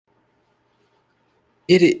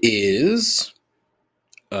It is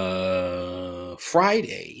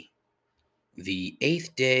Friday, the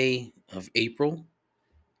 8th day of April,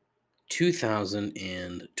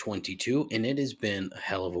 2022, and it has been a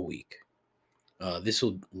hell of a week. This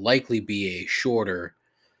will likely be a shorter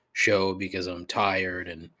show because I'm tired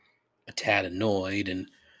and a tad annoyed.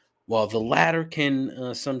 And while the latter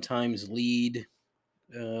can sometimes lead,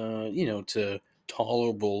 to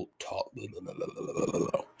tolerable.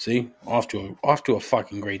 See, off to a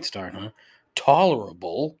fucking great start, huh?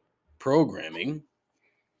 Tolerable programming.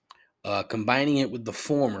 Combining it with the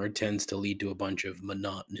former tends to lead to a bunch of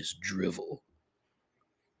monotonous drivel,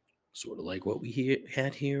 sort of like what we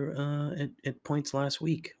had here at points last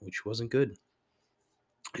week, which wasn't good.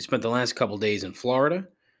 I spent the last couple days in Florida.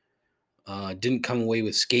 Didn't come away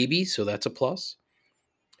with scabies, so that's a plus.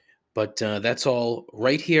 But that's all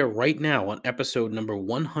right here, right now, on episode number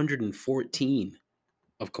 114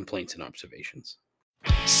 of Complaints and Observations.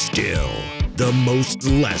 Still, the most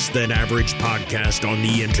less than average podcast on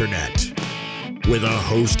the internet. With a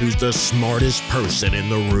host who's the smartest person in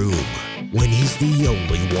the room when he's the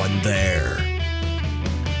only one there.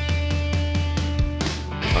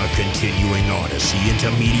 A continuing odyssey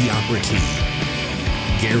into mediocrity.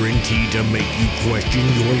 Guaranteed to make you question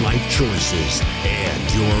your life choices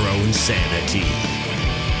and your own sanity.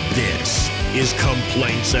 This is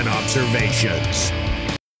Complaints and Observations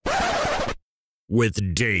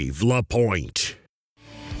with Dave LaPointe.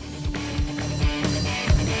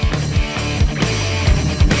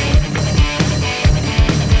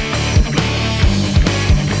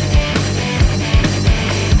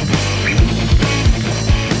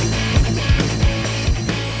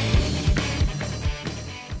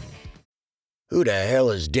 Who the hell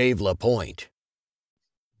is Dave LaPointe?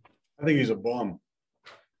 I think he's a bum. I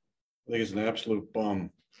think he's an absolute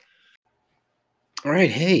bum. All right,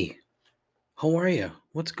 hey, how are you?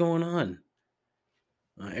 What's going on?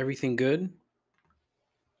 Everything good?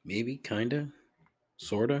 Maybe, kinda,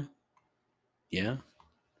 sorta. Yeah.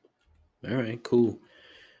 All right, cool.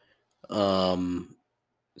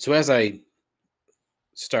 So as I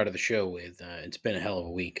started the show with, it's been a hell of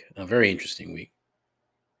a week, a very interesting week,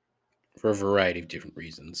 for a variety of different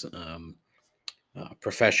reasons.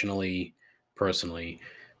 Professionally, personally,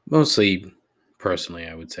 mostly personally,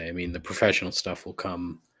 I would say. I mean, the professional stuff will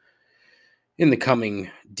come in the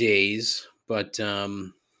coming days, but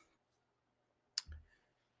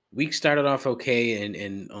week started off okay,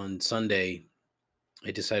 and on Sunday,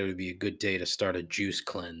 I decided it would be a good day to start a juice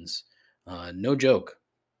cleanse. No joke.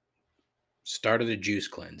 Started a juice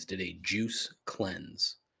cleanse, did a juice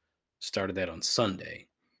cleanse. Started that on Sunday,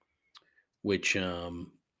 which,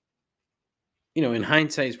 in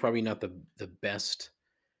hindsight is probably not the best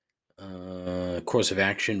course of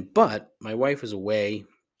action, but my wife was away,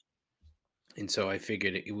 and so I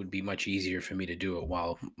figured it would be much easier for me to do it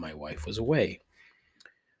while my wife was away.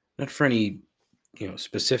 Not for any,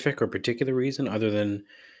 specific or particular reason other than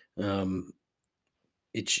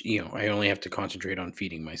it's, I only have to concentrate on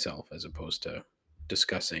feeding myself as opposed to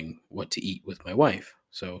discussing what to eat with my wife.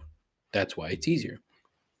 So that's why it's easier.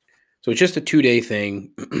 So it's just a 2-day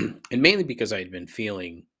thing, and mainly because I had been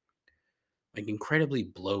feeling like incredibly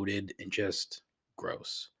bloated and just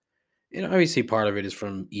gross. And obviously part of it is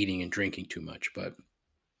from eating and drinking too much, but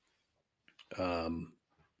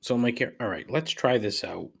so I'm like, all right, let's try this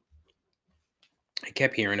out. I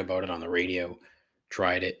kept hearing about it on the radio,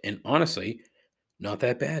 tried it, and honestly, not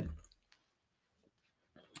that bad.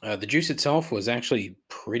 The juice itself was actually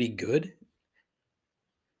pretty good.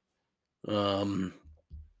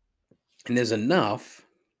 And there's enough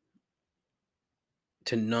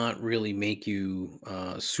to not really make you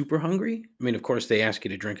super hungry. I mean, of course, they ask you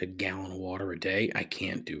to drink a gallon of water a day. I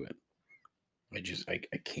can't do it. I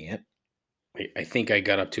can't. I think I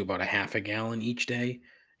got up to about a half a gallon each day,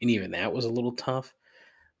 and even that was a little tough.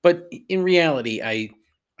 But in reality, I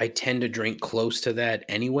tend to drink close to that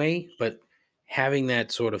anyway. But having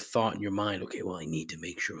that sort of thought in your mind, okay, well, I need to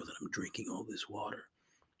make sure that I'm drinking all this water.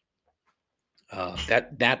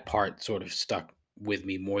 That part sort of stuck with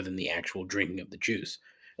me more than the actual drinking of the juice,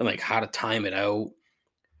 and like how to time it out,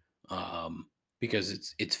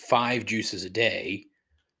 because it's 5 juices a day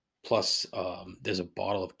plus there's a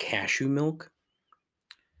bottle of cashew milk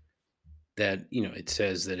that it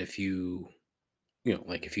says that if you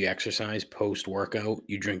like if you exercise post workout,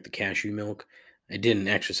 you drink the cashew milk. I didn't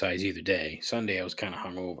exercise either day. Sunday I was kind of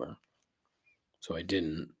hungover, so I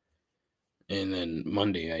didn't, and then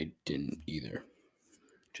Monday I didn't either,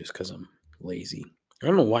 just because I'm lazy. I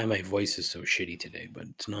don't know why my voice is so shitty today, but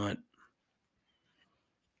it's not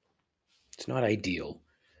ideal.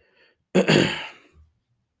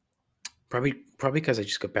 Probably because I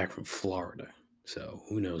just got back from Florida. So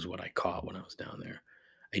who knows what I caught when I was down there.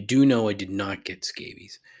 I do know I did not get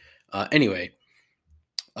scabies. Anyway,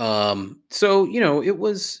 so it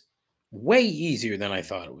was way easier than I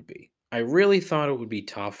thought it would be. I really thought it would be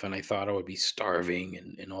tough, and I thought I would be starving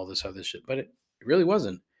and all this other shit, but it really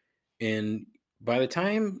wasn't. And by the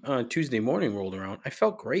time Tuesday morning rolled around, I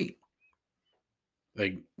felt great,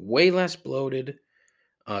 like way less bloated.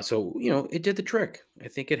 So it did the trick. I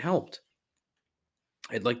think it helped.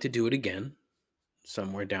 I'd like to do it again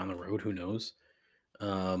somewhere down the road. Who knows?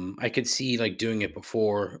 I could see like doing it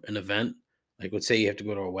before an event. Like, let's say you have to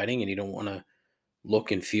go to a wedding and you don't want to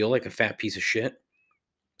look and feel like a fat piece of shit.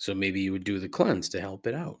 So maybe you would do the cleanse to help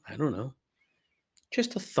it out. I don't know.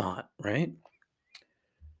 Just a thought, right?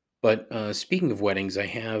 But speaking of weddings, I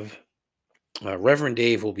have Reverend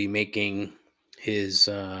Dave will be making his,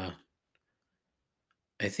 I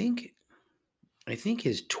think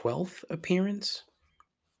his 12th appearance.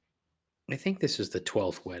 I think this is the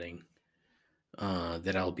 12th wedding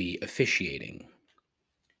that I'll be officiating.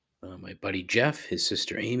 My buddy Jeff, his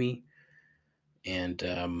sister Amy, and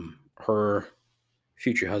her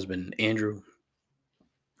future husband Andrew.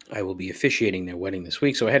 I will be officiating their wedding this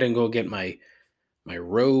week, so I had to go get my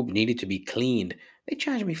robe. Needed to be cleaned. They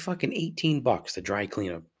charged me fucking $18 to dry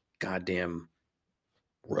clean a goddamn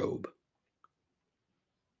robe. I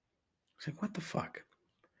was like, what the fuck?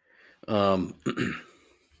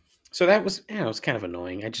 So that was, it was kind of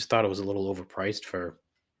annoying. I just thought it was a little overpriced for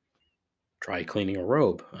dry cleaning a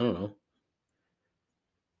robe. I don't know.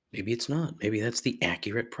 Maybe it's not. Maybe that's the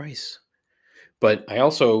accurate price. But I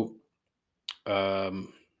also, I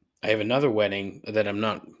have another wedding that I'm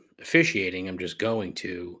not officiating. I'm just going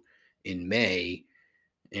to in May,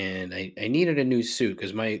 and I needed a new suit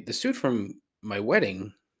because the suit from my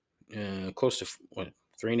wedding, close to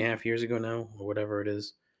 3.5 years ago now, or whatever it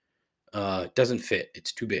is, doesn't fit.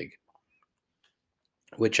 It's too big,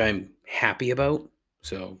 which I'm happy about.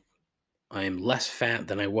 So I am less fat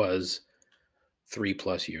than I was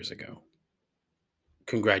 3+ years ago.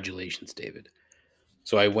 Congratulations, David.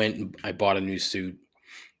 So I went and I bought a new suit.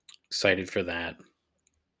 Excited for that.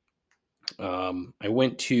 I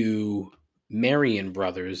went to Marion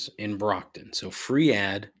Brothers in Brockton. So free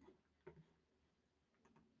ad.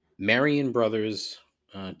 Marion Brothers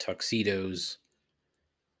tuxedos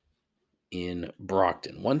in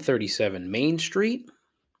Brockton. 137 Main Street,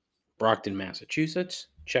 Brockton, Massachusetts.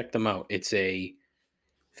 Check them out. It's a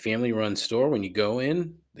family-run store. When you go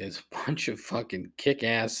in, there's a bunch of fucking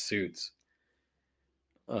kick-ass suits.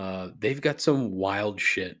 They've got some wild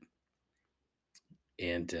shit.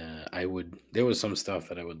 And there was some stuff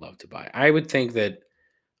that I would love to buy. I would think that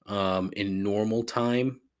in normal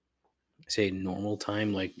time, say normal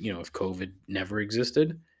time, like, if COVID never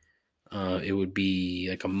existed, it would be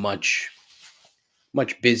like a much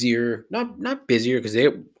busier, not busier because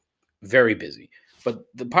they're very busy. But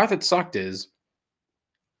the part that sucked is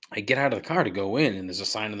I get out of the car to go in and there's a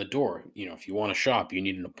sign on the door. If you want to shop, you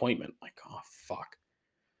need an appointment. Like, oh, fuck.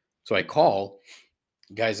 So I call.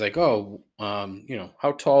 Guy's like, oh,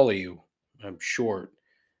 how tall are you? I'm short.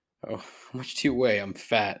 Oh, how much do you weigh? I'm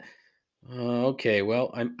fat. Okay,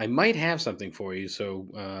 well, I might have something for you.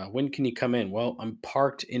 So when can you come in? Well, I'm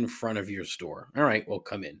parked in front of your store. All right, well,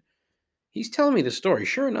 come in. He's telling me the story.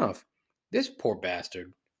 Sure enough, this poor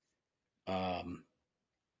bastard,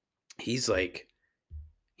 he's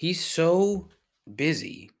so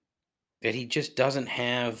busy that he just doesn't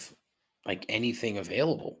have like anything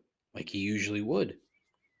available like he usually would,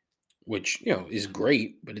 which, is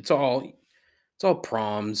great, but it's all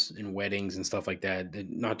proms and weddings and stuff like that.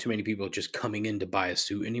 Not too many people are just coming in to buy a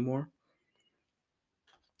suit anymore.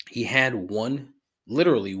 He had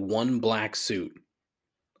literally one black suit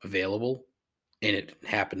available, and it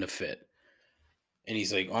happened to fit. And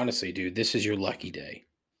he's like, honestly, dude, this is your lucky day.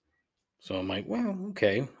 So I'm like, well,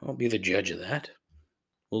 okay, I'll be the judge of that.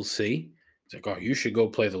 We'll see. He's like, oh, you should go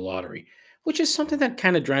play the lottery, which is something that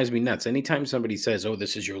kind of drives me nuts. Anytime somebody says, oh,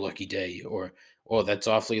 this is your lucky day, or, oh, that's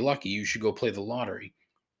awfully lucky, you should go play the lottery.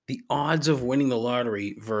 The odds of winning the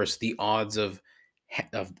lottery versus the odds of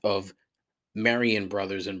Marion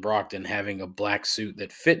Brothers in Brockton having a black suit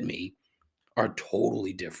that fit me are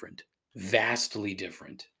totally different, vastly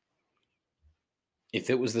different. If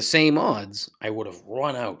it was the same odds, I would have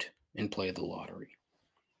run out and played the lottery.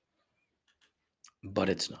 But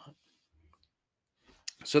it's not.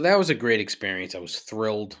 So that was a great experience. I was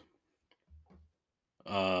thrilled.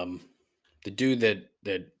 The dude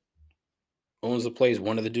that owns the place,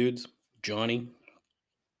 one of the dudes, Johnny,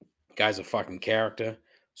 guy's a fucking character.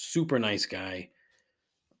 Super nice guy.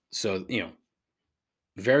 So,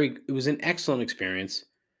 it was an excellent experience.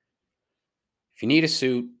 If you need a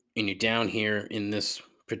suit and you're down here in this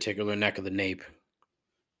particular neck of the nape,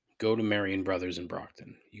 go to Marion Brothers in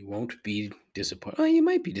Brockton. You won't be disappointed. Oh, you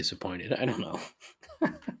might be disappointed. I don't know.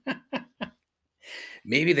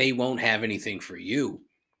 Maybe they won't have anything for you.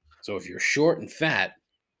 So if you're short and fat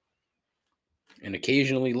and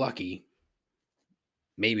occasionally lucky,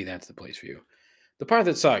 maybe that's the place for you. The part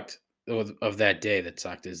that sucked of that day that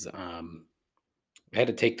sucked is I had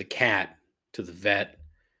to take the cat to the vet.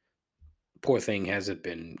 Poor thing hasn't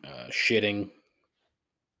been shitting,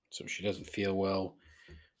 so she doesn't feel well.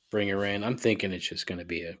 Bring her in. I'm thinking it's just going to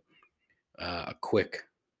be a quick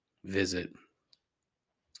visit.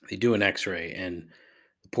 They do an X-ray, and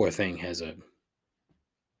the poor thing has a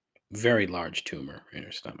very large tumor in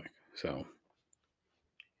her stomach. So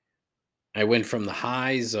I went from the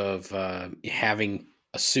highs of having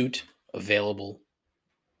a suit available,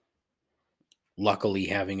 luckily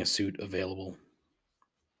having a suit available,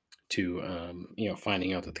 to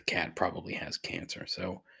finding out that the cat probably has cancer.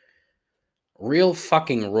 So real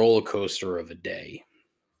fucking roller coaster of a day.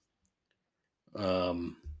 Got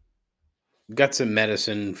some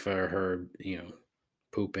medicine for her,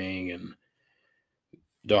 pooping, and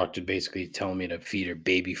doctor basically telling me to feed her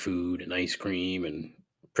baby food and ice cream and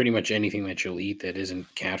pretty much anything that she'll eat that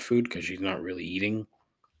isn't cat food because she's not really eating.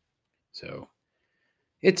 So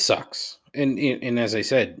it sucks. And as I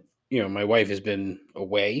said, my wife has been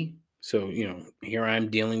away. So, here I'm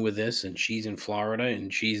dealing with this, and she's in Florida,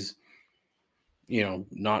 and she's,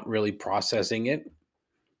 not really processing it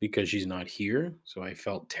because she's not here. So I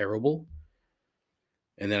felt terrible.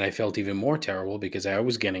 And then I felt even more terrible because I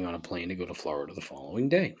was getting on a plane to go to Florida the following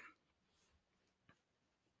day.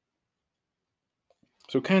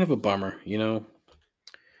 So kind of a bummer,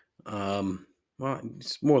 Well,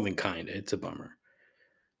 it's more than kind of. It's a bummer.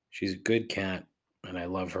 She's a good cat, and I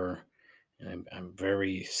love her, and I'm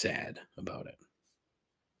very sad about it.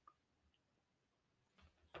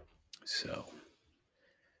 So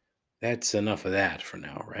that's enough of that for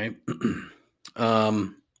now, right?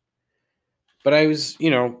 But I was,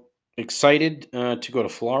 excited to go to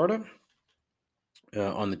Florida.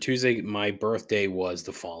 On the Tuesday, my birthday was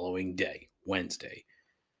the following day, Wednesday.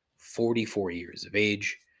 44 years of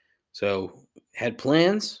age. So had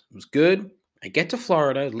plans. It was good. I get to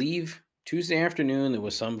Florida, leave Tuesday afternoon. There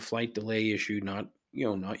was some flight delay issue, not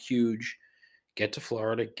huge. Get to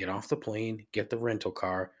Florida, get off the plane, get the rental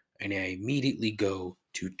car, and I immediately go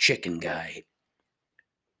to Chicken Guy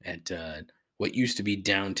at what used to be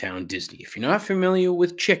downtown Disney. If you're not familiar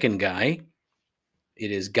with Chicken Guy,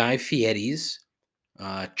 it is Guy Fieri's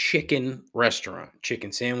chicken restaurant.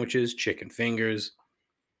 Chicken sandwiches, chicken fingers.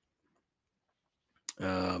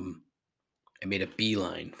 I made a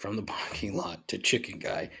beeline from the parking lot to Chicken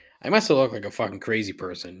Guy. I must have looked like a fucking crazy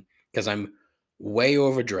person because I'm way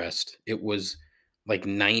overdressed. It was like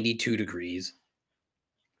 92 degrees.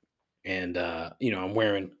 And, I'm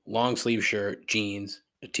wearing long sleeve shirt, jeans,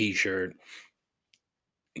 a t-shirt,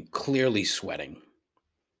 and clearly sweating.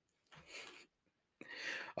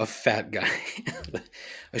 A fat guy,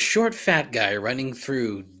 a short fat guy running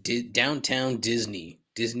through downtown Disney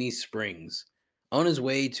Springs on his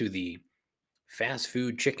way to the fast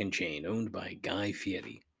food chicken chain owned by Guy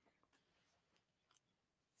Fieri.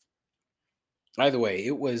 Either way,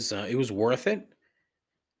 it was worth it.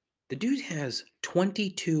 The dude has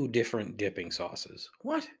 22 different dipping sauces.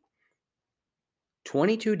 What?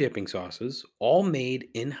 22 dipping sauces, all made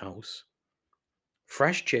in-house.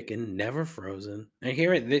 Fresh chicken, never frozen. And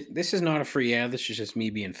here, this is not a free ad. This is just me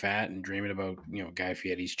being fat and dreaming about, Guy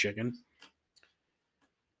Fieri's chicken.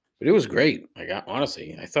 But it was great.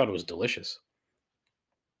 Honestly, I thought it was delicious.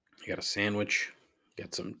 I got a sandwich,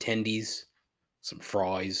 got some tendies, some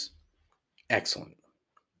fries. Excellent.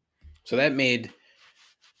 So that made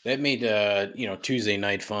Tuesday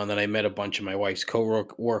night fun. Then I met a bunch of my wife's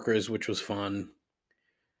co-workers, which was fun.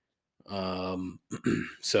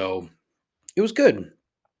 So it was good.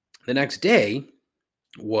 The next day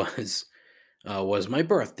was my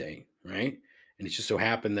birthday, right? And it just so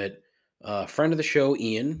happened that a friend of the show,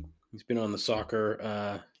 Ian, he's been on the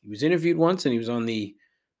soccer. He was interviewed once, and he was on the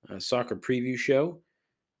soccer preview show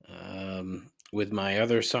with my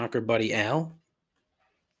other soccer buddy, Al.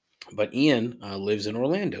 But Ian lives in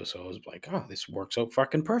Orlando, so I was like, oh, this works out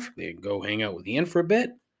fucking perfectly. I can go hang out with Ian for a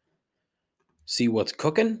bit, see what's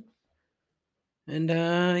cooking, and,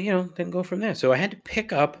 then go from there. So I had to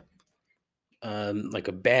pick up like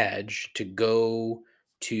a badge to go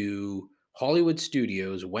to Hollywood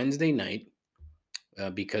Studios Wednesday night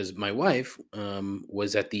because my wife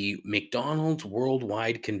was at the McDonald's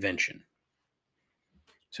Worldwide Convention.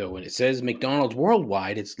 So when it says McDonald's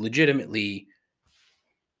Worldwide, it's legitimately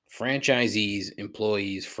franchisees,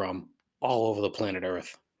 employees from all over the planet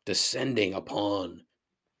Earth descending upon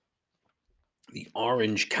the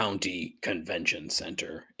Orange County Convention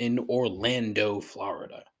Center in Orlando,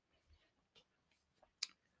 Florida.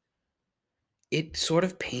 It sort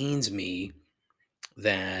of pains me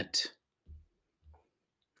that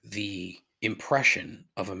the impression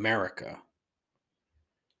of America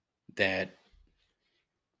that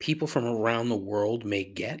people from around the world may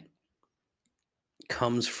get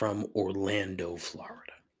comes from Orlando,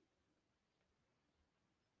 Florida.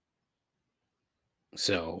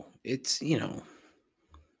 So it's, I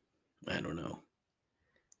don't know.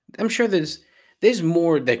 I'm sure there's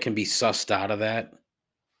more that can be sussed out of that.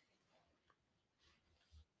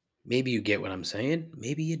 Maybe you get what I'm saying.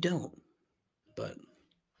 Maybe you don't. But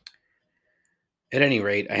at any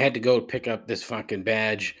rate, I had to go pick up this fucking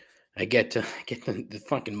badge. I get the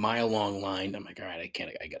fucking mile-long line. I'm like, all right,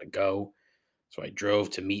 I gotta go. So I drove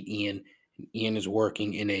to meet Ian. And Ian is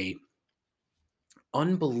working in a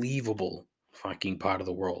unbelievable fucking part of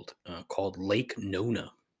the world called Lake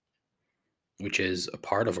Nona, which is a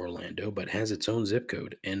part of Orlando, but has its own zip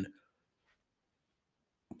code. And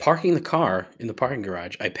parking the car in the parking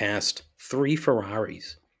garage, I passed three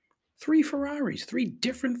Ferraris. Three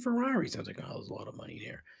different Ferraris. I was like, oh, there's a lot of money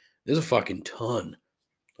here. There's a fucking ton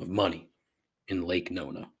of money in Lake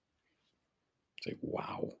Nona. It's like,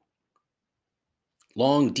 wow.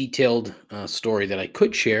 Long, detailed story that I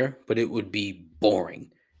could share, but it would be boring.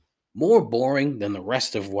 More boring than the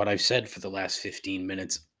rest of what I've said for the last 15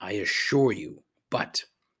 minutes, I assure you. But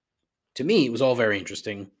to me, it was all very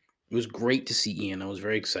interesting. It was great to see Ian. I was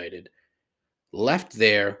very excited. Left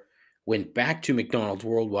there, went back to McDonald's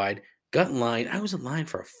Worldwide, got in line. I was in line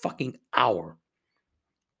for a fucking hour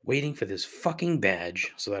waiting for this fucking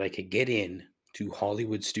badge so that I could get in to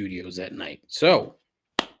Hollywood Studios that night. So,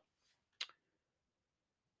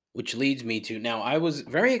 which leads me to now, I was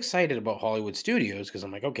very excited about Hollywood Studios because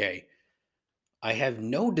I'm like, okay, I have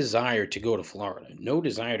no desire to go to Florida, no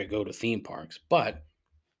desire to go to theme parks, but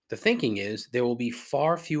the thinking is there will be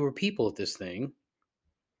far fewer people at this thing,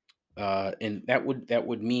 and that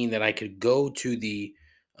would mean that I could go to the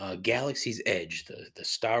Galaxy's Edge, the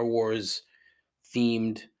Star Wars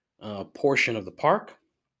themed portion of the park,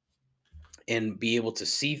 and be able to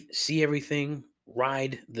see everything,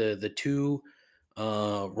 ride the two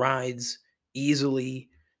rides easily,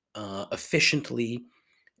 efficiently,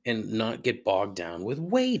 and not get bogged down with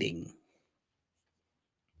waiting.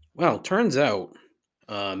 Well, turns out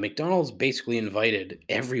McDonald's basically invited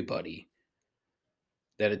everybody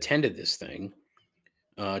that attended this thing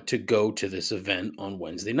to go to this event on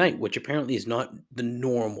Wednesday night, which apparently is not the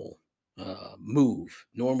normal move.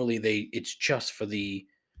 Normally, it's just for the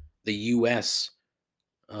U.S.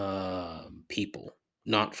 People,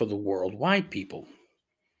 not for the worldwide people.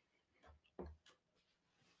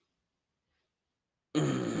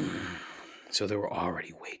 So there were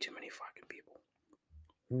already way too many fucking people.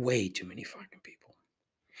 Way too many fucking people.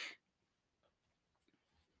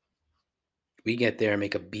 We get there and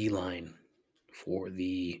make a beeline for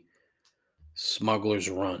the Smuggler's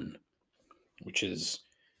Run, which is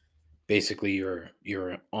basically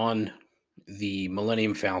you're on the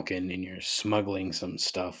Millennium Falcon and you're smuggling some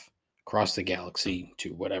stuff across the galaxy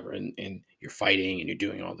to whatever, and you're fighting and you're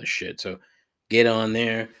doing all this shit. So get on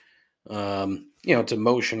there. It's a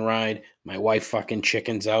motion ride. My wife fucking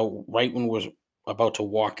chickens out right when was about to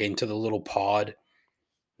walk into the little pod,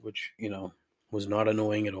 which, was not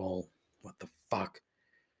annoying at all. What the fuck?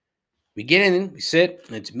 We get in, we sit,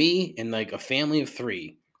 and it's me and like a family of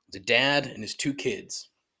three. It's a dad and his two kids.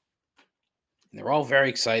 And they're all very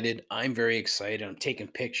excited. I'm very excited. I'm taking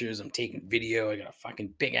pictures. I'm taking video. I got a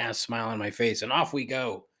fucking big ass smile on my face, and off we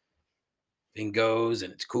go. Thing goes,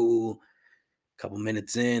 and it's cool. A couple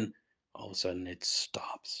minutes in, all of a sudden it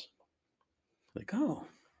stops. Like, oh,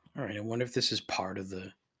 all right. I wonder if this is part of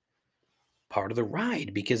the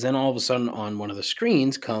ride, because then all of a sudden on one of the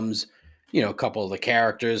screens comes, a couple of the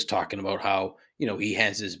characters talking about how, he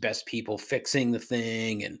has his best people fixing the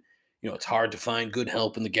thing, and it's hard to find good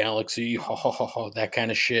help in the galaxy, that kind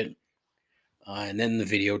of shit. And then the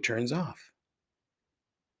video turns off.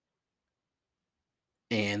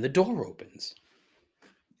 And the door opens.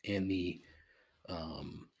 And the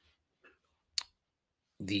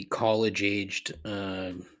college-aged,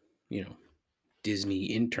 Disney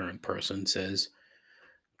intern person says,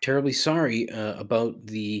 terribly sorry about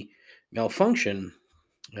the malfunction,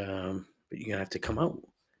 but you're going to have to come out.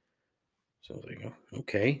 So there you go.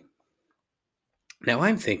 Okay. Now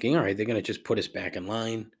I'm thinking, all right, they're going to just put us back in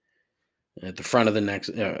line at the front of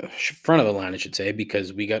the front of the line, I should say,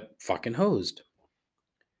 because we got fucking hosed.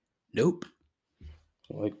 Nope.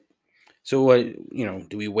 So like, So what,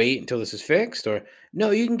 do we wait until this is fixed or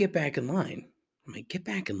no, you can get back in line. I'm like, get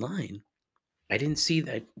back in line. I didn't see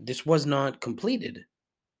that this was not completed.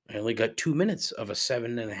 I only got 2 minutes of a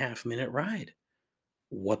 7.5 minute ride.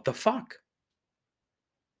 What the fuck?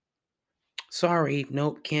 Sorry,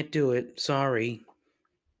 nope, can't do it. Sorry.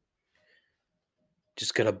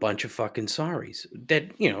 Just got a bunch of fucking sorries.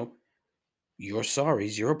 That, your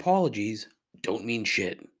sorries, your apologies don't mean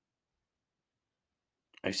shit.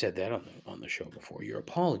 I've said that on the show before. Your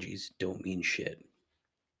apologies don't mean shit.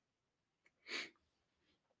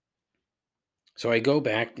 So I go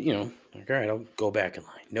back, like, all right, I'll go back in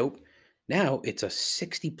line. Nope. Now it's a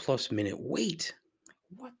 60+ minute wait.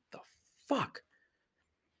 What the fuck?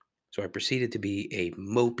 So I proceeded to be a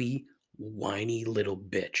mopey, whiny little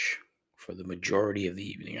bitch for the majority of the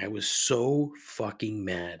evening. I was so fucking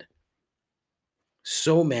mad.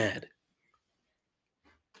 So mad.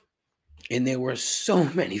 And there were so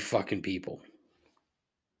many fucking people.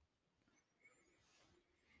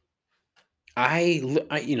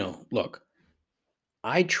 Look,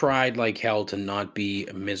 I tried like hell to not be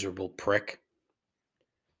a miserable prick,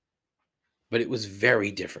 but it was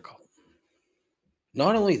very difficult.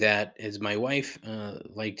 Not only that, as my wife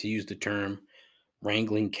liked to use the term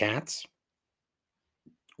wrangling cats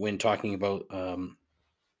when talking about,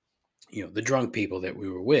 the drunk people that we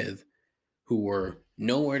were with who were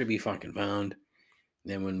nowhere to be fucking found.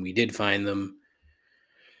 Then when we did find them,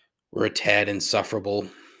 were a tad insufferable,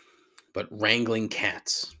 but wrangling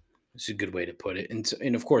cats is a good way to put it.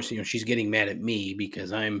 And of course, she's getting mad at me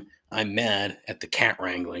because I'm mad at the cat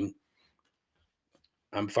wrangling.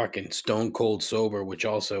 I'm fucking stone cold sober, which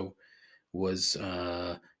also was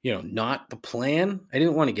not the plan. I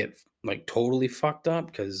didn't want to get like totally fucked up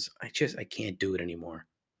because I can't do it anymore.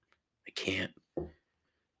 I can't.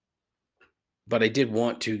 But I did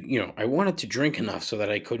want to, I wanted to drink enough so that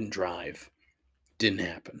I couldn't drive. Didn't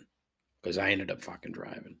happen because I ended up fucking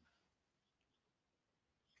driving.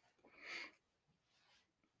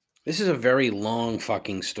 This is a very long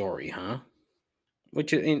fucking story, huh?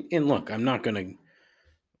 Which, and look, I'm not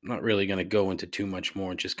really gonna go into too much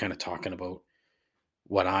more, just kind of talking about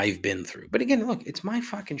what I've been through. But again, look, it's my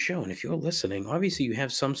fucking show, and if you're listening, obviously you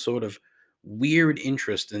have some sort of weird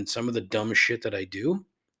interest in some of the dumb shit that I do.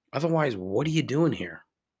 Otherwise, what are you doing here?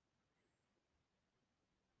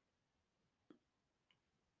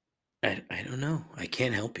 I don't know. I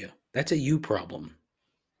can't help you. That's a you problem.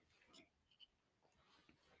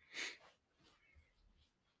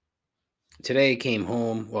 Today came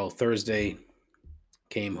home. Well, Thursday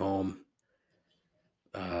came home.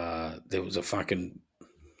 There was a fucking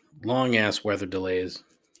long ass weather delays.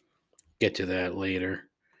 Get to that later.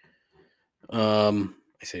 I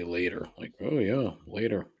say later, like, oh yeah,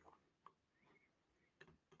 later.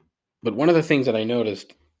 But one of the things that I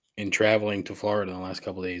noticed in traveling to Florida in the last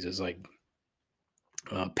couple of days is like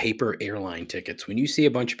paper airline tickets. When you see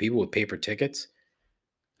a bunch of people with paper tickets,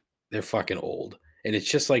 they're fucking old. And it's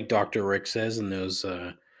just like Dr. Rick says in those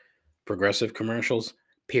Progressive commercials,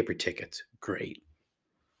 paper tickets, great.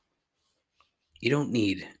 You don't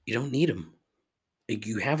need them. Like,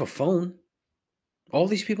 you have a phone. All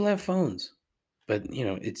these people have phones. But,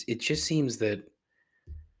 it just seems that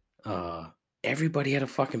everybody had a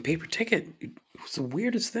fucking paper ticket. It was the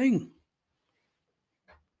weirdest thing.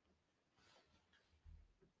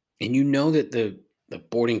 And you know that the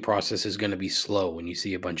boarding process is going to be slow when you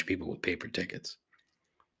see a bunch of people with paper tickets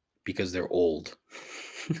because they're old.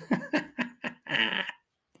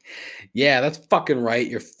 Yeah, that's fucking right.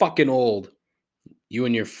 You're fucking old. You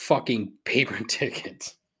and your fucking paper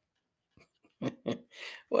tickets.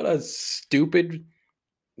 What a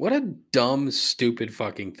dumb, stupid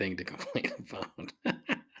fucking thing to complain about.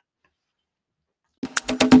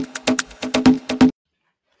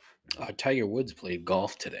 Tiger Woods played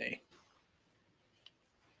golf today,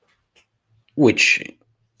 which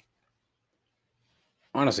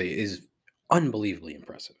honestly is unbelievably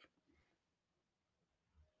impressive.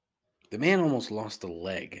 The man almost lost a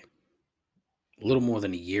leg a little more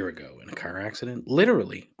than a year ago in a car accident.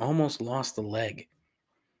 Literally, almost lost the leg.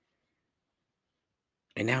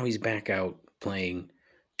 And now he's back out playing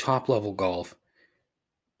top level golf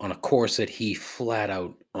on a course that he flat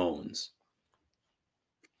out owns.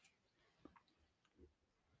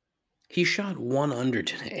 He shot 1 under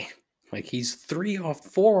today. Like, he's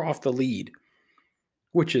 4 off the lead,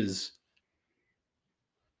 which is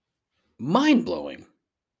mind-blowing.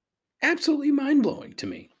 Absolutely mind-blowing to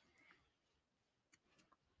me.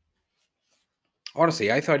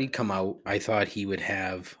 Honestly, I thought he'd come out. I thought he would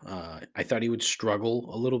I thought he would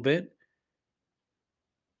struggle a little bit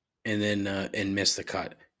and then and miss the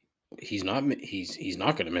cut. he's not going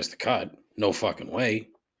to miss the cut. No fucking way.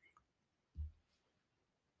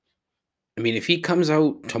 I mean, if he comes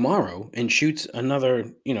out tomorrow and shoots another,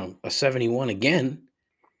 a 71 again,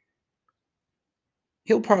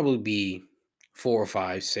 he'll probably be 4 or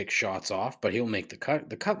 5, 6 shots off, but he'll make the cut.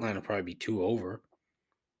 The cut line will probably be 2 over.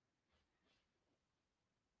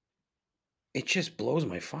 It just blows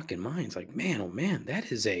my fucking mind. It's like, man, oh man,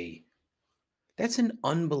 that's an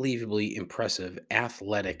unbelievably impressive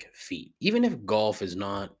athletic feat. Even if golf is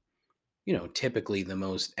not, typically the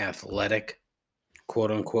most athletic,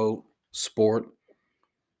 quote unquote, sport,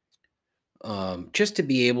 just to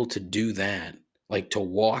be able to do that, like to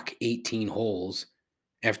walk 18 holes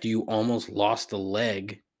after you almost lost a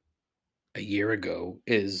leg a year ago,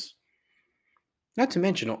 is, not to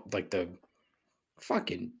mention like the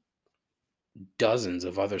fucking dozens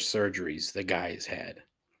of other surgeries the guy has had.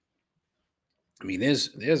 I mean,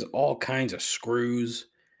 there's all kinds of screws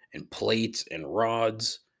and plates and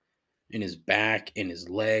rods in his back, in his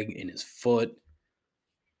leg, in his foot.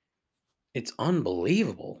 It's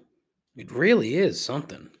unbelievable. It really is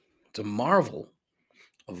something. It's a marvel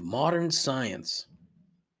of modern science.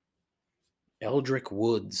 Eldrick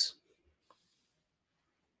Woods.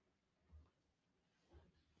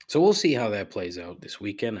 So we'll see how that plays out this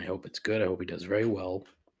weekend. I hope it's good. I hope he does very well.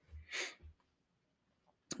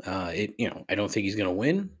 I don't think he's gonna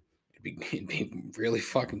win. It'd be really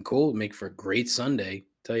fucking cool. It'd make for a great Sunday.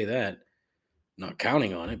 Tell you that. Not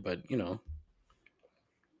counting on it, but you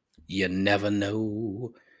never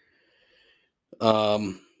know.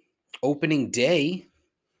 Opening day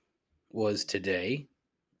was today.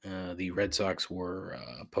 The Red Sox were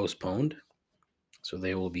postponed, so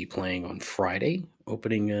they will be playing on Friday,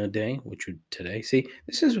 opening day, which would today. See,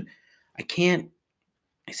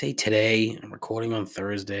 I say today, I'm recording on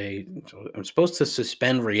Thursday, so I'm supposed to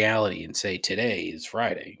suspend reality and say today is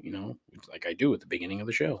Friday, like I do at the beginning of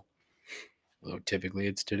the show. Although typically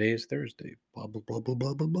it's today is Thursday. Blah, blah, blah, blah,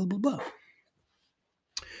 blah, blah, blah, blah, blah.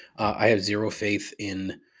 I have zero faith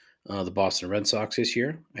in the Boston Red Sox this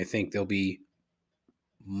year. I think they'll be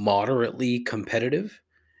moderately competitive.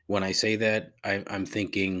 When I say that, I'm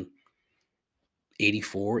thinking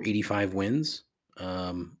 84, 85 wins.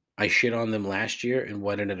 I shit on them last year, and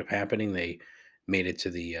what ended up happening, they made it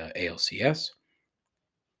to the ALCS.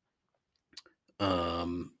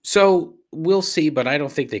 So we'll see, but I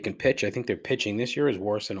don't think they can pitch. I think their pitching this year is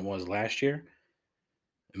worse than it was last year.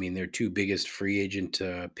 I mean, their two biggest free agent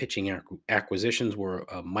pitching acquisitions were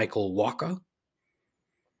Michael Wacha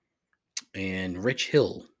and Rich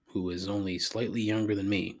Hill, who is only slightly younger than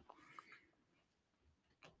me.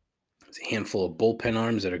 There's a handful of bullpen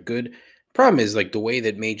arms that are good. Problem is, like, the way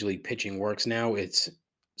that Major League pitching works now, it's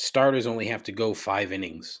starters only have to go 5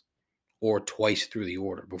 innings or twice through the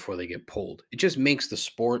order before they get pulled. It just makes the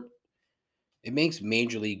sport, it makes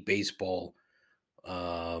Major League Baseball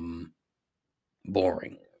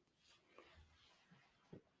boring.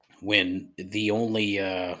 When the only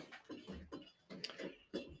God,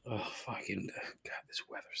 this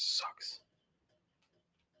weather sucks.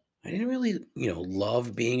 I didn't really,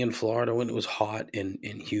 love being in Florida when it was hot and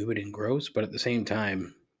humid and gross, but at the same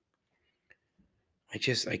time, I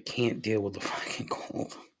can't deal with the fucking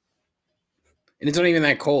cold. And it's not even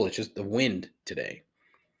that cold, it's just the wind today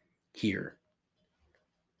here.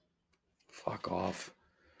 Fuck off.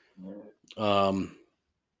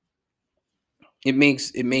 It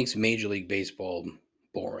makes Major League Baseball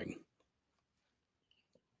boring.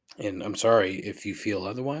 And I'm sorry if you feel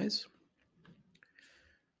otherwise,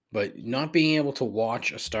 but not being able to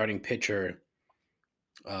watch a starting pitcher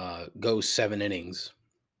go 7 innings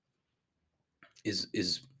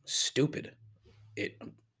is stupid. It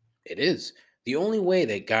is. The only way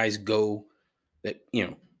that guys go, that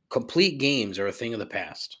complete games are a thing of the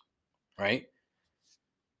past, right?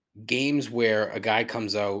 Games where a guy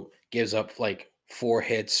comes out, gives up like 4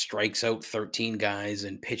 hits, strikes out 13 guys,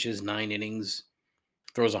 and pitches 9 innings,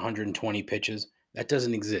 throws 120 pitches. That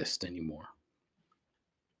doesn't exist anymore.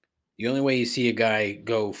 The only way you see a guy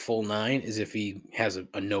go full 9 is if he has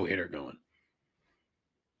a no-hitter going.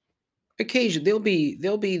 There'll be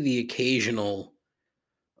the occasional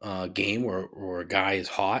game where a guy is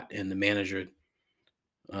hot and the manager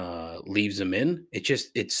leaves him in.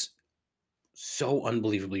 It's so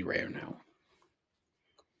unbelievably rare now.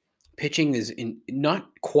 Pitching is not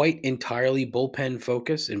quite entirely bullpen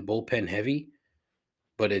focused and bullpen heavy,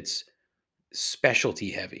 but it's specialty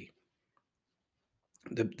heavy.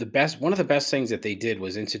 One of the best things that they did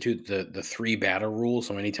was institute the 3-batter rule.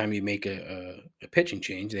 So anytime you make a pitching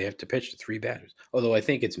change, they have to pitch to 3 batters. Although I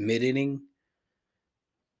think it's mid-inning,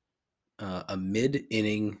 a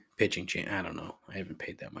mid-inning pitching change. I don't know. I haven't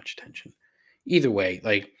paid that much attention. Either way,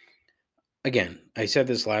 like, again, I said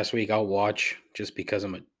this last week. I'll watch just because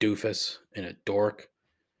I'm a doofus and a dork.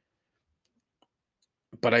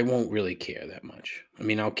 But I won't really care that much. I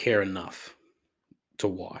mean, I'll care enough to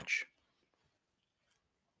watch.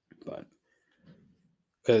 But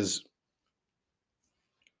because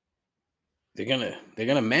they're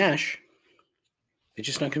gonna mash. They're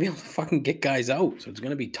just not gonna be able to fucking get guys out. So it's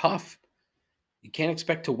gonna be tough. You can't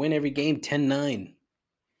expect to win every game 10-9.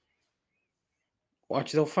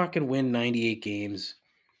 Watch, they'll fucking win 98 games.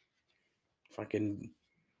 Fucking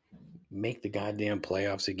make the goddamn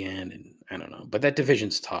playoffs again. And I don't know. But that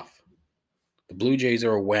division's tough. The Blue Jays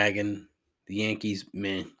are a wagon. The Yankees,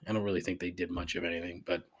 meh. I don't really think they did much of anything.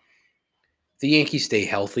 But if the Yankees stay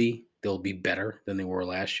healthy, they'll be better than they were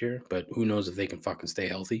last year. But who knows if they can fucking stay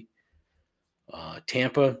healthy.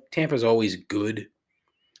 Tampa's always good.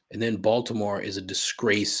 And then Baltimore is a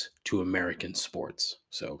disgrace to American sports.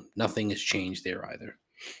 So nothing has changed there either.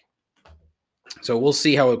 So we'll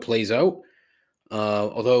see how it plays out.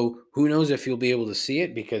 Although, who knows if you'll be able to see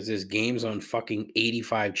it because there's games on fucking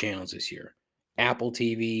 85 channels this year. Apple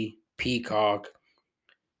TV, Peacock,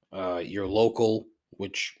 your local,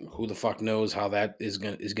 which who the fuck knows how that is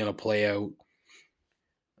gonna play out.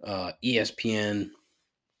 ESPN,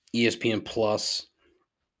 ESPN Plus.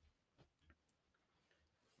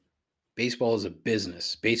 Baseball is a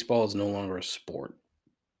business. Baseball is no longer a sport.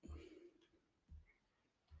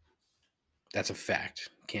 That's a fact.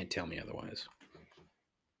 Can't tell me otherwise.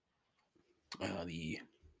 The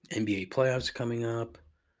NBA playoffs are coming up.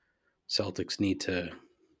 Celtics need to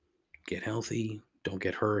get healthy, don't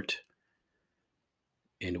get hurt.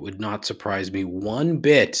 And it would not surprise me one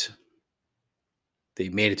bit they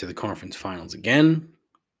made it to the conference finals again.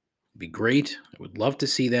 It'd be great. I would love to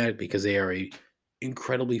see that because they are a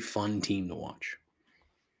incredibly fun team to watch.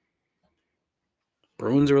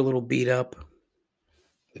 Bruins are a little beat up.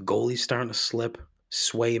 The goalie's starting to slip.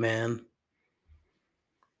 Sway man.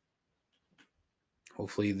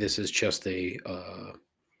 Hopefully this is just a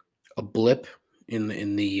blip in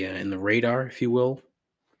the radar, if you will.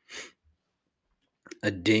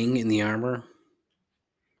 A ding in the armor.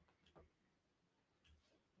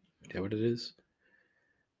 Is that what it is?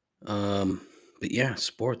 But yeah,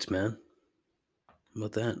 sports, man. How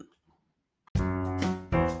about that?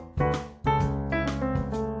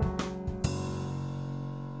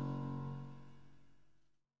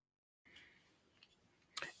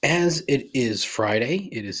 As it is Friday,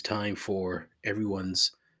 it is time for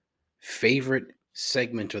everyone's favorite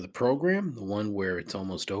segment of the program, the one where it's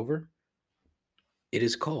almost over. It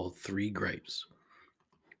is called Three Gripes.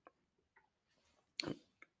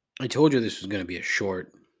 I told you this was going to be a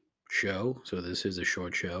short show, so this is a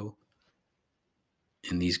short show.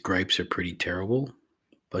 And these gripes are pretty terrible.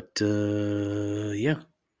 But, yeah.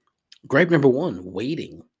 Gripe number 1,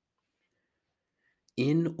 waiting.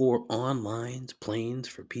 In or on lines, planes,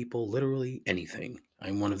 for people, literally anything.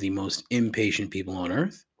 I'm one of the most impatient people on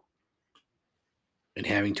earth. And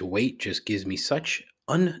having to wait just gives me such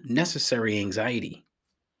unnecessary anxiety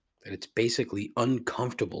that it's basically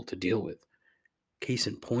uncomfortable to deal with. Case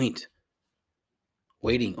in point,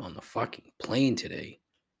 waiting on the fucking plane today.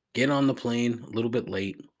 Get on the plane a little bit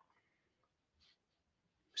late.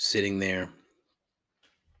 Sitting there.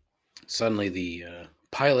 Suddenly the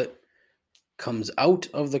pilot comes out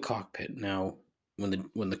of the cockpit. Now,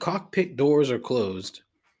 when the cockpit doors are closed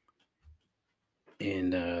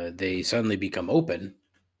and they suddenly become open,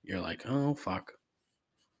 you're like, oh, fuck.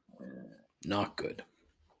 Not good.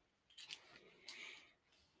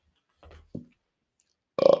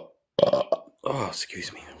 Oh,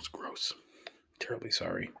 excuse me. That was gross. Terribly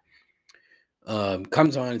sorry.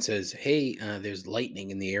 Comes on and says, hey, there's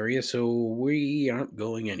lightning in the area, so we aren't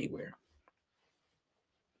going anywhere.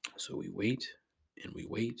 So we wait, and we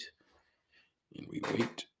wait, and we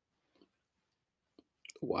wait.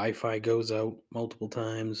 The Wi-Fi goes out multiple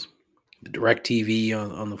times. The DirecTV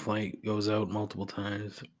on the flight goes out multiple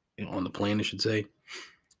times. On the plane, I should say.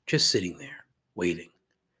 Just sitting there, waiting.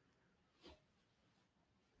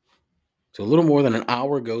 So a little more than an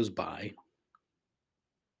hour goes by.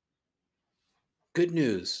 Good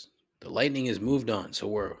news. The lightning has moved on, so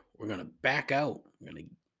we're going to back out. We're going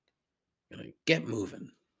to get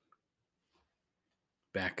moving.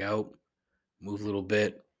 Back out. Move a little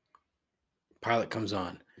bit. Pilot comes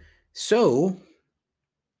on. So,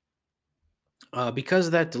 because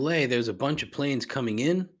of that delay, there's a bunch of planes coming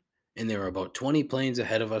in, and there are about 20 planes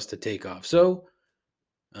ahead of us to take off. So,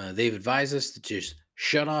 they've advised us to just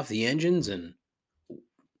shut off the engines and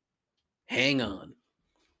hang on.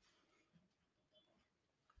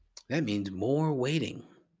 That means more waiting.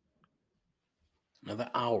 Another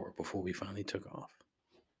hour before we finally took off.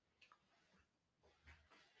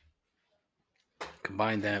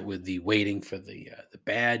 Combine that with the waiting for the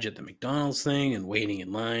badge at the McDonald's thing and waiting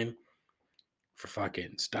in line for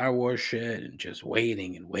fucking Star Wars shit and just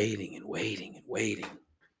waiting and waiting and waiting and waiting.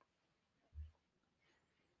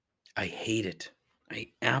 I hate it. I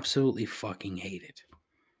absolutely fucking hate it.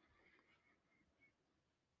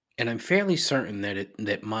 And I'm fairly certain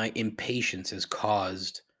that my impatience has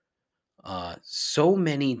caused so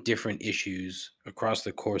many different issues across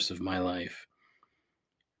the course of my life.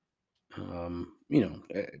 You know,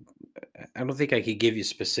 I don't think I could give you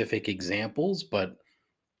specific examples, but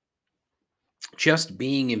just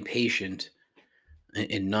being impatient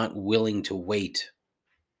and not willing to wait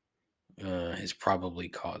has probably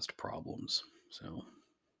caused problems. So,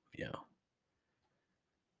 yeah.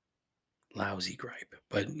 Lousy gripe,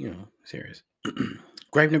 but, serious.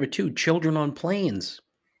 Gripe number 2, children on planes.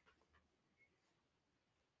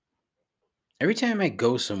 Every time I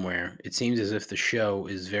go somewhere, it seems as if the show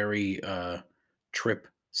is very trip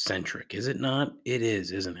centric. Is it not? It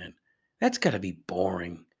is, isn't it? That's got to be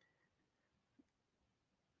boring.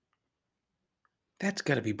 That's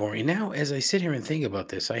got to be boring. Now, as I sit here and think about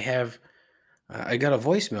this, I got a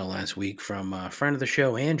voicemail last week from a friend of the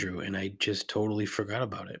show, Andrew, and I just totally forgot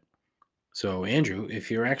about it. So, Andrew, if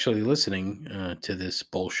you're actually listening to this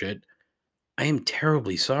bullshit, I am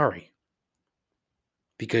terribly sorry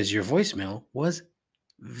because your voicemail was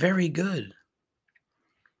very good.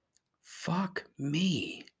 Fuck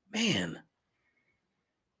me, man.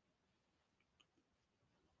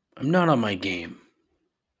 I'm not on my game.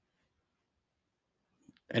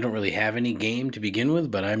 I don't really have any game to begin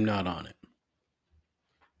with, but I'm not on it.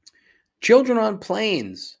 Children on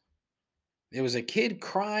planes. There was a kid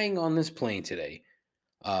crying on this plane today.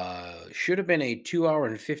 Should have been a 2-hour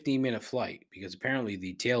and 15-minute flight because apparently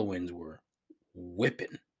the tailwinds were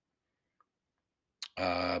whipping.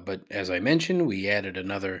 But as I mentioned, we added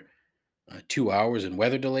another 2 hours in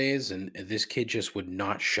weather delays, and this kid just would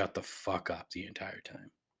not shut the fuck up the entire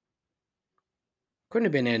time. Couldn't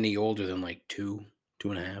have been any older than like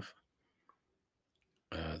 2.5.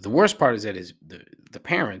 The worst part is that the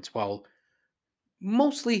parents, while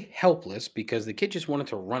mostly helpless because the kid just wanted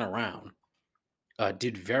to run around,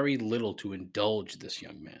 did very little to indulge this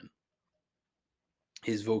young man.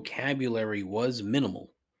 His vocabulary was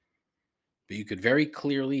minimal, but you could very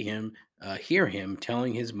clearly hear him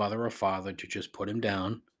telling his mother or father to just put him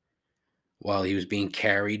down while he was being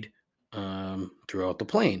carried throughout the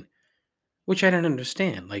plane, which I don't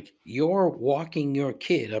understand. Like, you're walking your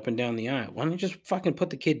kid up and down the aisle. Why don't you just fucking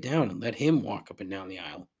put the kid down and let him walk up and down the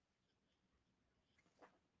aisle?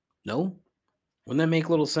 No? Wouldn't that make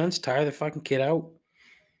little sense? Tire the fucking kid out?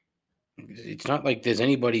 It's not like there's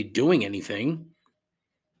anybody doing anything.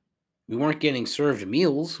 We weren't getting served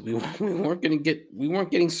meals. We weren't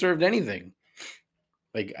getting served anything.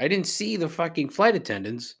 Like, I didn't see the fucking flight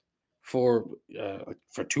attendants for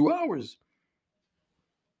 2 hours.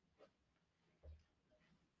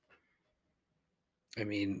 I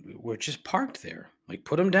mean, we're just parked there. Like,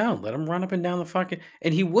 put him down. Let him run up and down the fucking...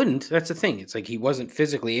 And he wouldn't. That's the thing. It's like he wasn't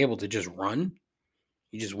physically able to just run.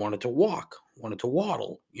 He just wanted to walk, wanted to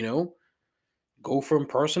waddle, Go from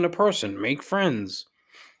person to person, make friends.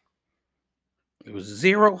 There was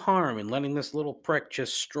zero harm in letting this little prick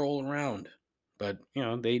just stroll around. But,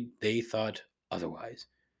 they thought otherwise.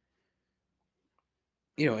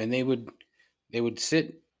 And they would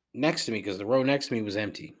sit next to me because the row next to me was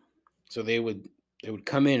empty. So they would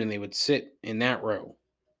come in and they would sit in that row.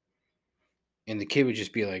 And the kid would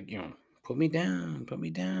just be like, put me down, put me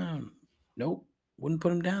down. Nope, wouldn't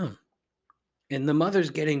put him down. And the mother's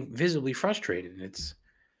getting visibly frustrated. And it's,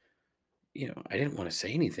 I didn't want to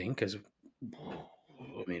say anything because,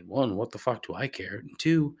 I mean, one, what the fuck do I care? And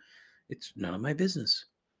two, it's none of my business.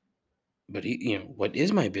 But, what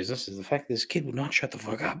is my business is the fact that this kid would not shut the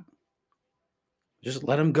fuck up. Just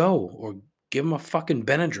let him go or give him a fucking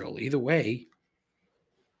Benadryl. Either way,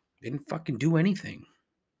 they didn't fucking do anything.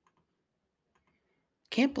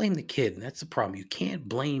 Can't blame the kid. That's the problem. You can't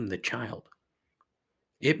blame the child.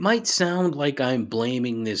 It might sound like I'm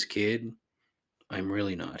blaming this kid. I'm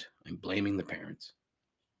really not. I'm blaming the parents.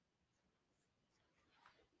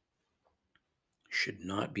 Should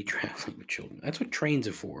not be traveling with children. That's what trains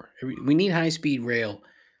are for. We need high-speed rail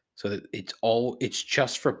so that it's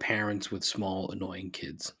just for parents with small, annoying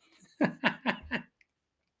kids.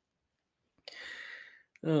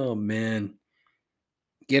 Oh, man.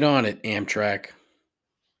 Get on it, Amtrak.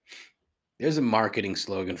 There's a marketing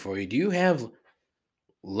slogan for you. Do you have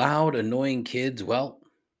loud, annoying kids? Well,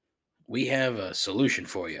 we have a solution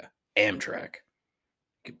for you. Amtrak.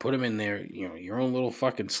 You could put them in there, your own little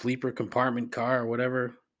fucking sleeper compartment car or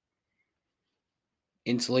whatever.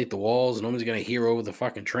 Insulate the walls. No one's going to hear over the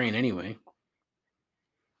fucking train anyway.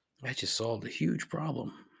 That just solved a huge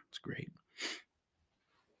problem. It's great.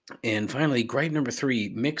 And finally, gripe number 3,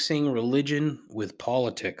 mixing religion with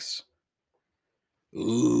politics.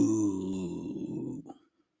 Ooh.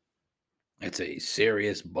 That's a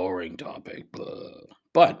serious, boring topic. Blah.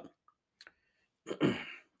 But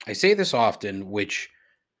I say this often, which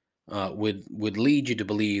would lead you to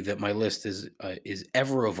believe that my list is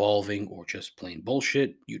ever evolving or just plain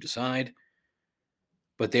bullshit. You decide.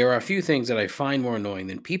 But there are a few things that I find more annoying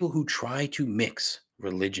than people who try to mix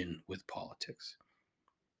religion with politics.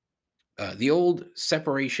 The old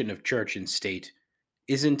separation of church and state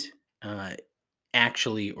isn't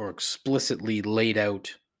actually or explicitly laid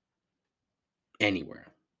out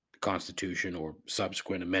anywhere, the Constitution or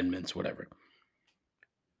subsequent amendments, whatever.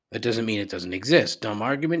 That doesn't mean it doesn't exist. Dumb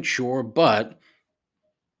argument, sure, but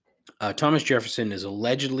Thomas Jefferson is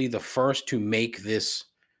allegedly the first to make this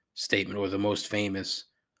statement, or the most famous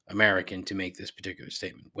American to make this particular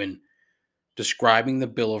statement, when describing the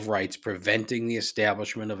Bill of Rights preventing the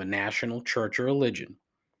establishment of a national church or religion.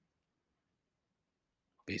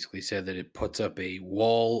 Basically said that it puts up a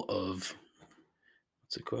wall of,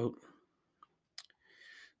 what's the quote?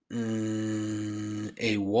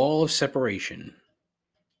 A wall of separation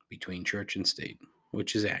between church and state,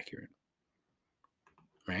 which is accurate.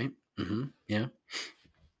 Right? Yeah.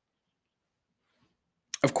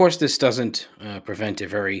 Of course, this doesn't prevent a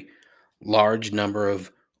very large number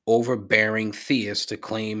of overbearing theists to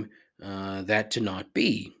claim that to not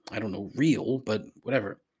be, I don't know, real, but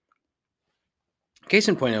whatever. Case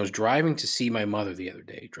in point, I was driving to see my mother the other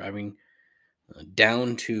day, driving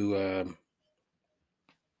down to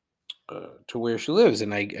where she lives,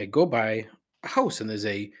 and I go by a house, and there's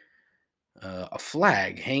a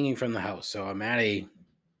flag hanging from the house. So I'm at a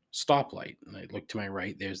stoplight, and I look to my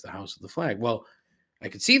right. There's the house with the flag. Well, I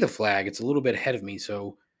could see the flag. It's a little bit ahead of me.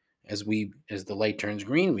 So as the light turns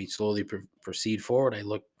green, we slowly proceed forward. I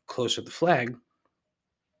look closer at the flag,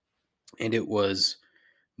 and it was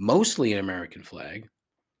mostly an American flag,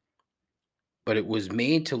 but it was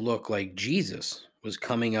made to look like Jesus was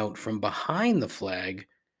coming out from behind the flag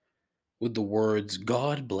with the words,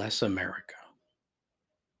 "God bless America."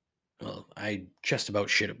 Well, I just about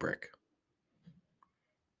shit a brick.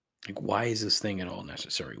 Like, why is this thing at all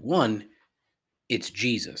necessary? One, it's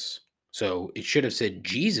Jesus. So it should have said,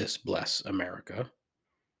 "Jesus bless America."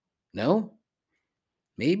 No?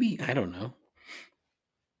 Maybe? I don't know.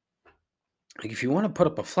 Like, if you want to put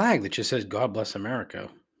up a flag that just says, "God bless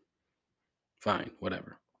America," fine,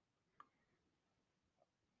 whatever.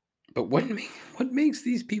 But what makes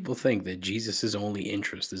these people think that Jesus' only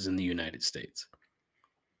interest is in the United States?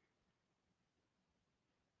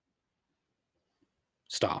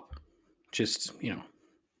 Stop. Just,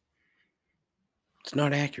 it's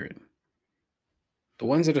not accurate. The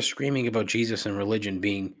ones that are screaming about Jesus and religion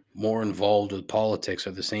being more involved with politics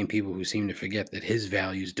are the same people who seem to forget that his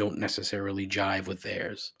values don't necessarily jive with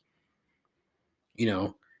theirs.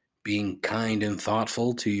 Being kind and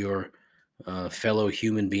thoughtful to your fellow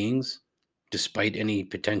human beings, despite any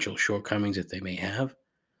potential shortcomings that they may have.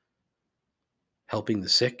 Helping the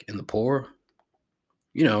sick and the poor.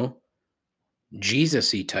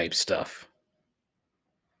 Jesus-y type stuff.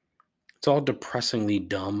 It's all depressingly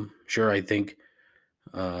dumb. Sure, I think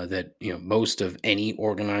that most of any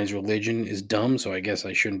organized religion is dumb, so I guess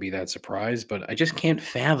I shouldn't be that surprised, but I just can't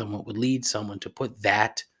fathom what would lead someone to put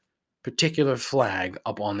that particular flag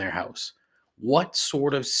up on their house. What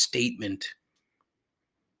sort of statement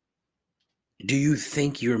do you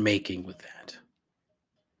think you're making with that?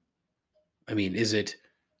 I mean, is it,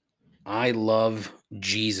 "I love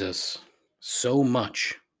Jesus so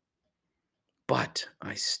much, but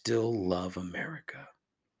I still love America"?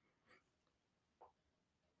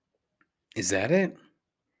 Is that it?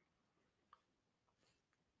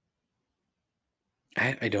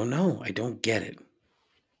 I don't know. I don't get it.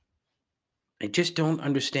 I just don't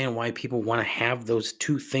understand why people want to have those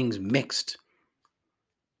two things mixed.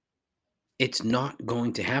 It's not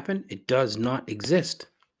going to happen. It does not exist.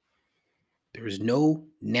 There is no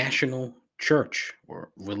national church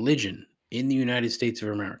or religion in the United States of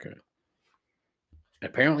America.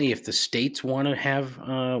 Apparently, if the states want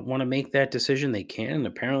to make that decision, they can.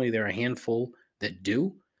 Apparently, there are a handful that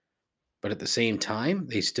do. But at the same time,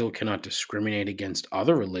 they still cannot discriminate against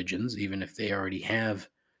other religions, even if they already have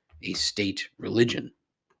a state religion.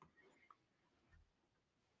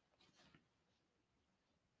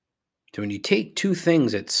 So when you take two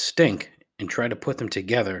things that stink and try to put them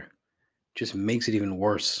together, it just makes it even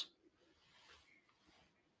worse.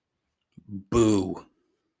 Boo.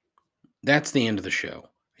 That's the end of the show.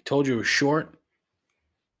 I told you it was short.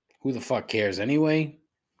 Who the fuck cares anyway?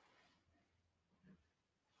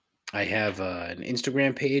 I have an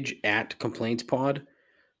Instagram page at ComplaintsPod.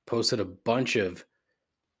 Posted a bunch of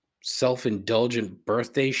self-indulgent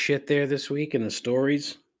birthday shit there this week in the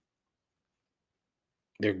stories.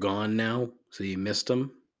 They're gone now, so you missed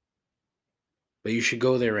them. But you should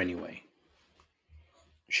go there anyway.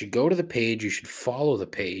 You should go to the page. You should follow the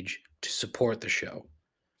page to support the show.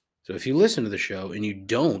 So if you listen to the show and you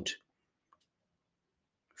don't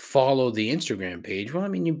follow the Instagram page, well, I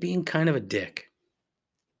mean, you're being kind of a dick.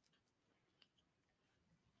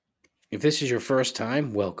 If this is your first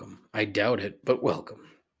time, welcome. I doubt it, but welcome.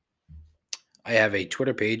 I have a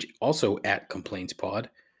Twitter page also at ComplaintsPod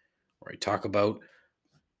where I talk about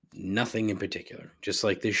nothing in particular, just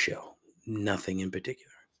like this show. Nothing in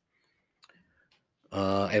particular.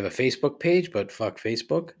 I have a Facebook page, but fuck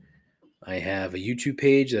Facebook. I have a YouTube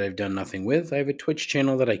page that I've done nothing with. I have a Twitch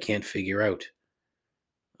channel that I can't figure out.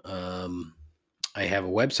 I have a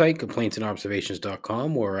website,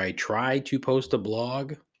 complaintsandobservations.com, where I try to post a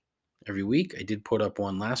blog every week. I did put up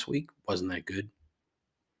one last week. Wasn't that good.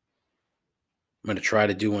 I'm going to try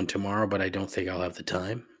to do one tomorrow, but I don't think I'll have the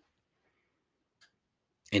time.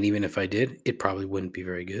 And even if I did, it probably wouldn't be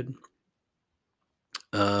very good.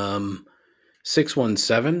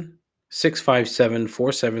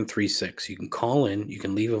 617-657-4736. You can call in. You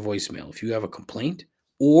can leave a voicemail. If you have a complaint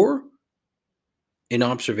or an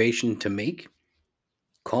observation to make,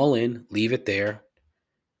 call in, leave it there,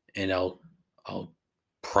 and I'll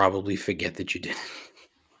probably forget that you did it.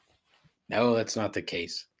 No, that's not the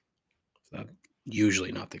case. It's not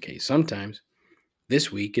usually not the case. Sometimes.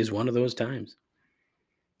 This week is one of those times.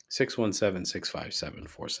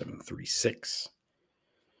 617-657-4736.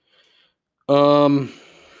 I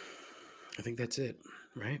think that's it,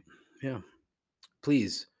 right? Yeah.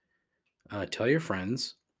 Please tell your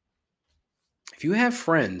friends. If you have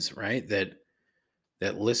friends, right, that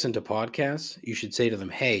listen to podcasts, you should say to them,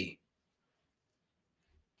 hey,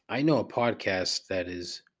 I know a podcast that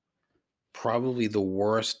is probably the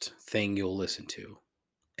worst thing you'll listen to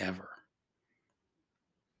ever.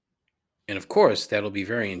 And of course, that'll be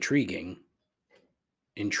very intriguing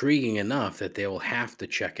enough that they will have to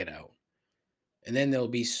check it out. And then they'll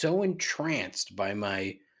be so entranced by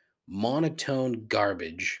my monotone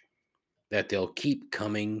garbage that they'll keep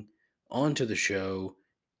coming onto the show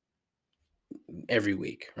every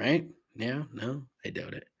week, right? Yeah, no, I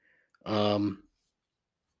doubt it.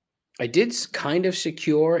 I did kind of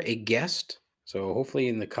secure a guest, so hopefully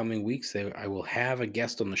in the coming weeks I will have a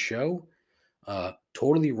guest on the show.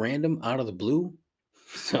 Totally random, out of the blue.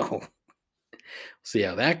 So see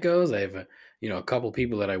how that goes. I have a couple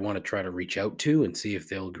people that I want to try to reach out to and see if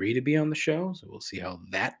they'll agree to be on the show. So we'll see how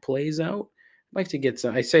that plays out. I'd like to get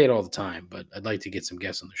some, I say it all the time, but I'd like to get some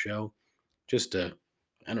guests on the show just to,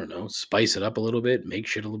 I don't know, spice it up a little bit, make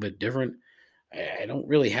shit a little bit different. I don't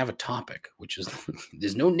really have a topic, which is,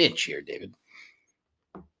 there's no niche here, David.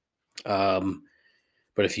 But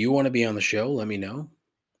if you want to be on the show, let me know.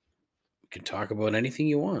 We can talk about anything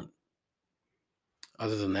you want.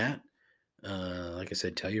 Other than that, like I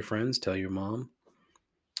said, tell your friends, tell your mom.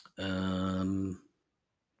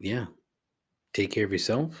 Yeah. Take care of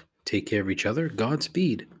yourself. Take care of each other.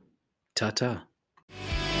 Godspeed. Ta-ta.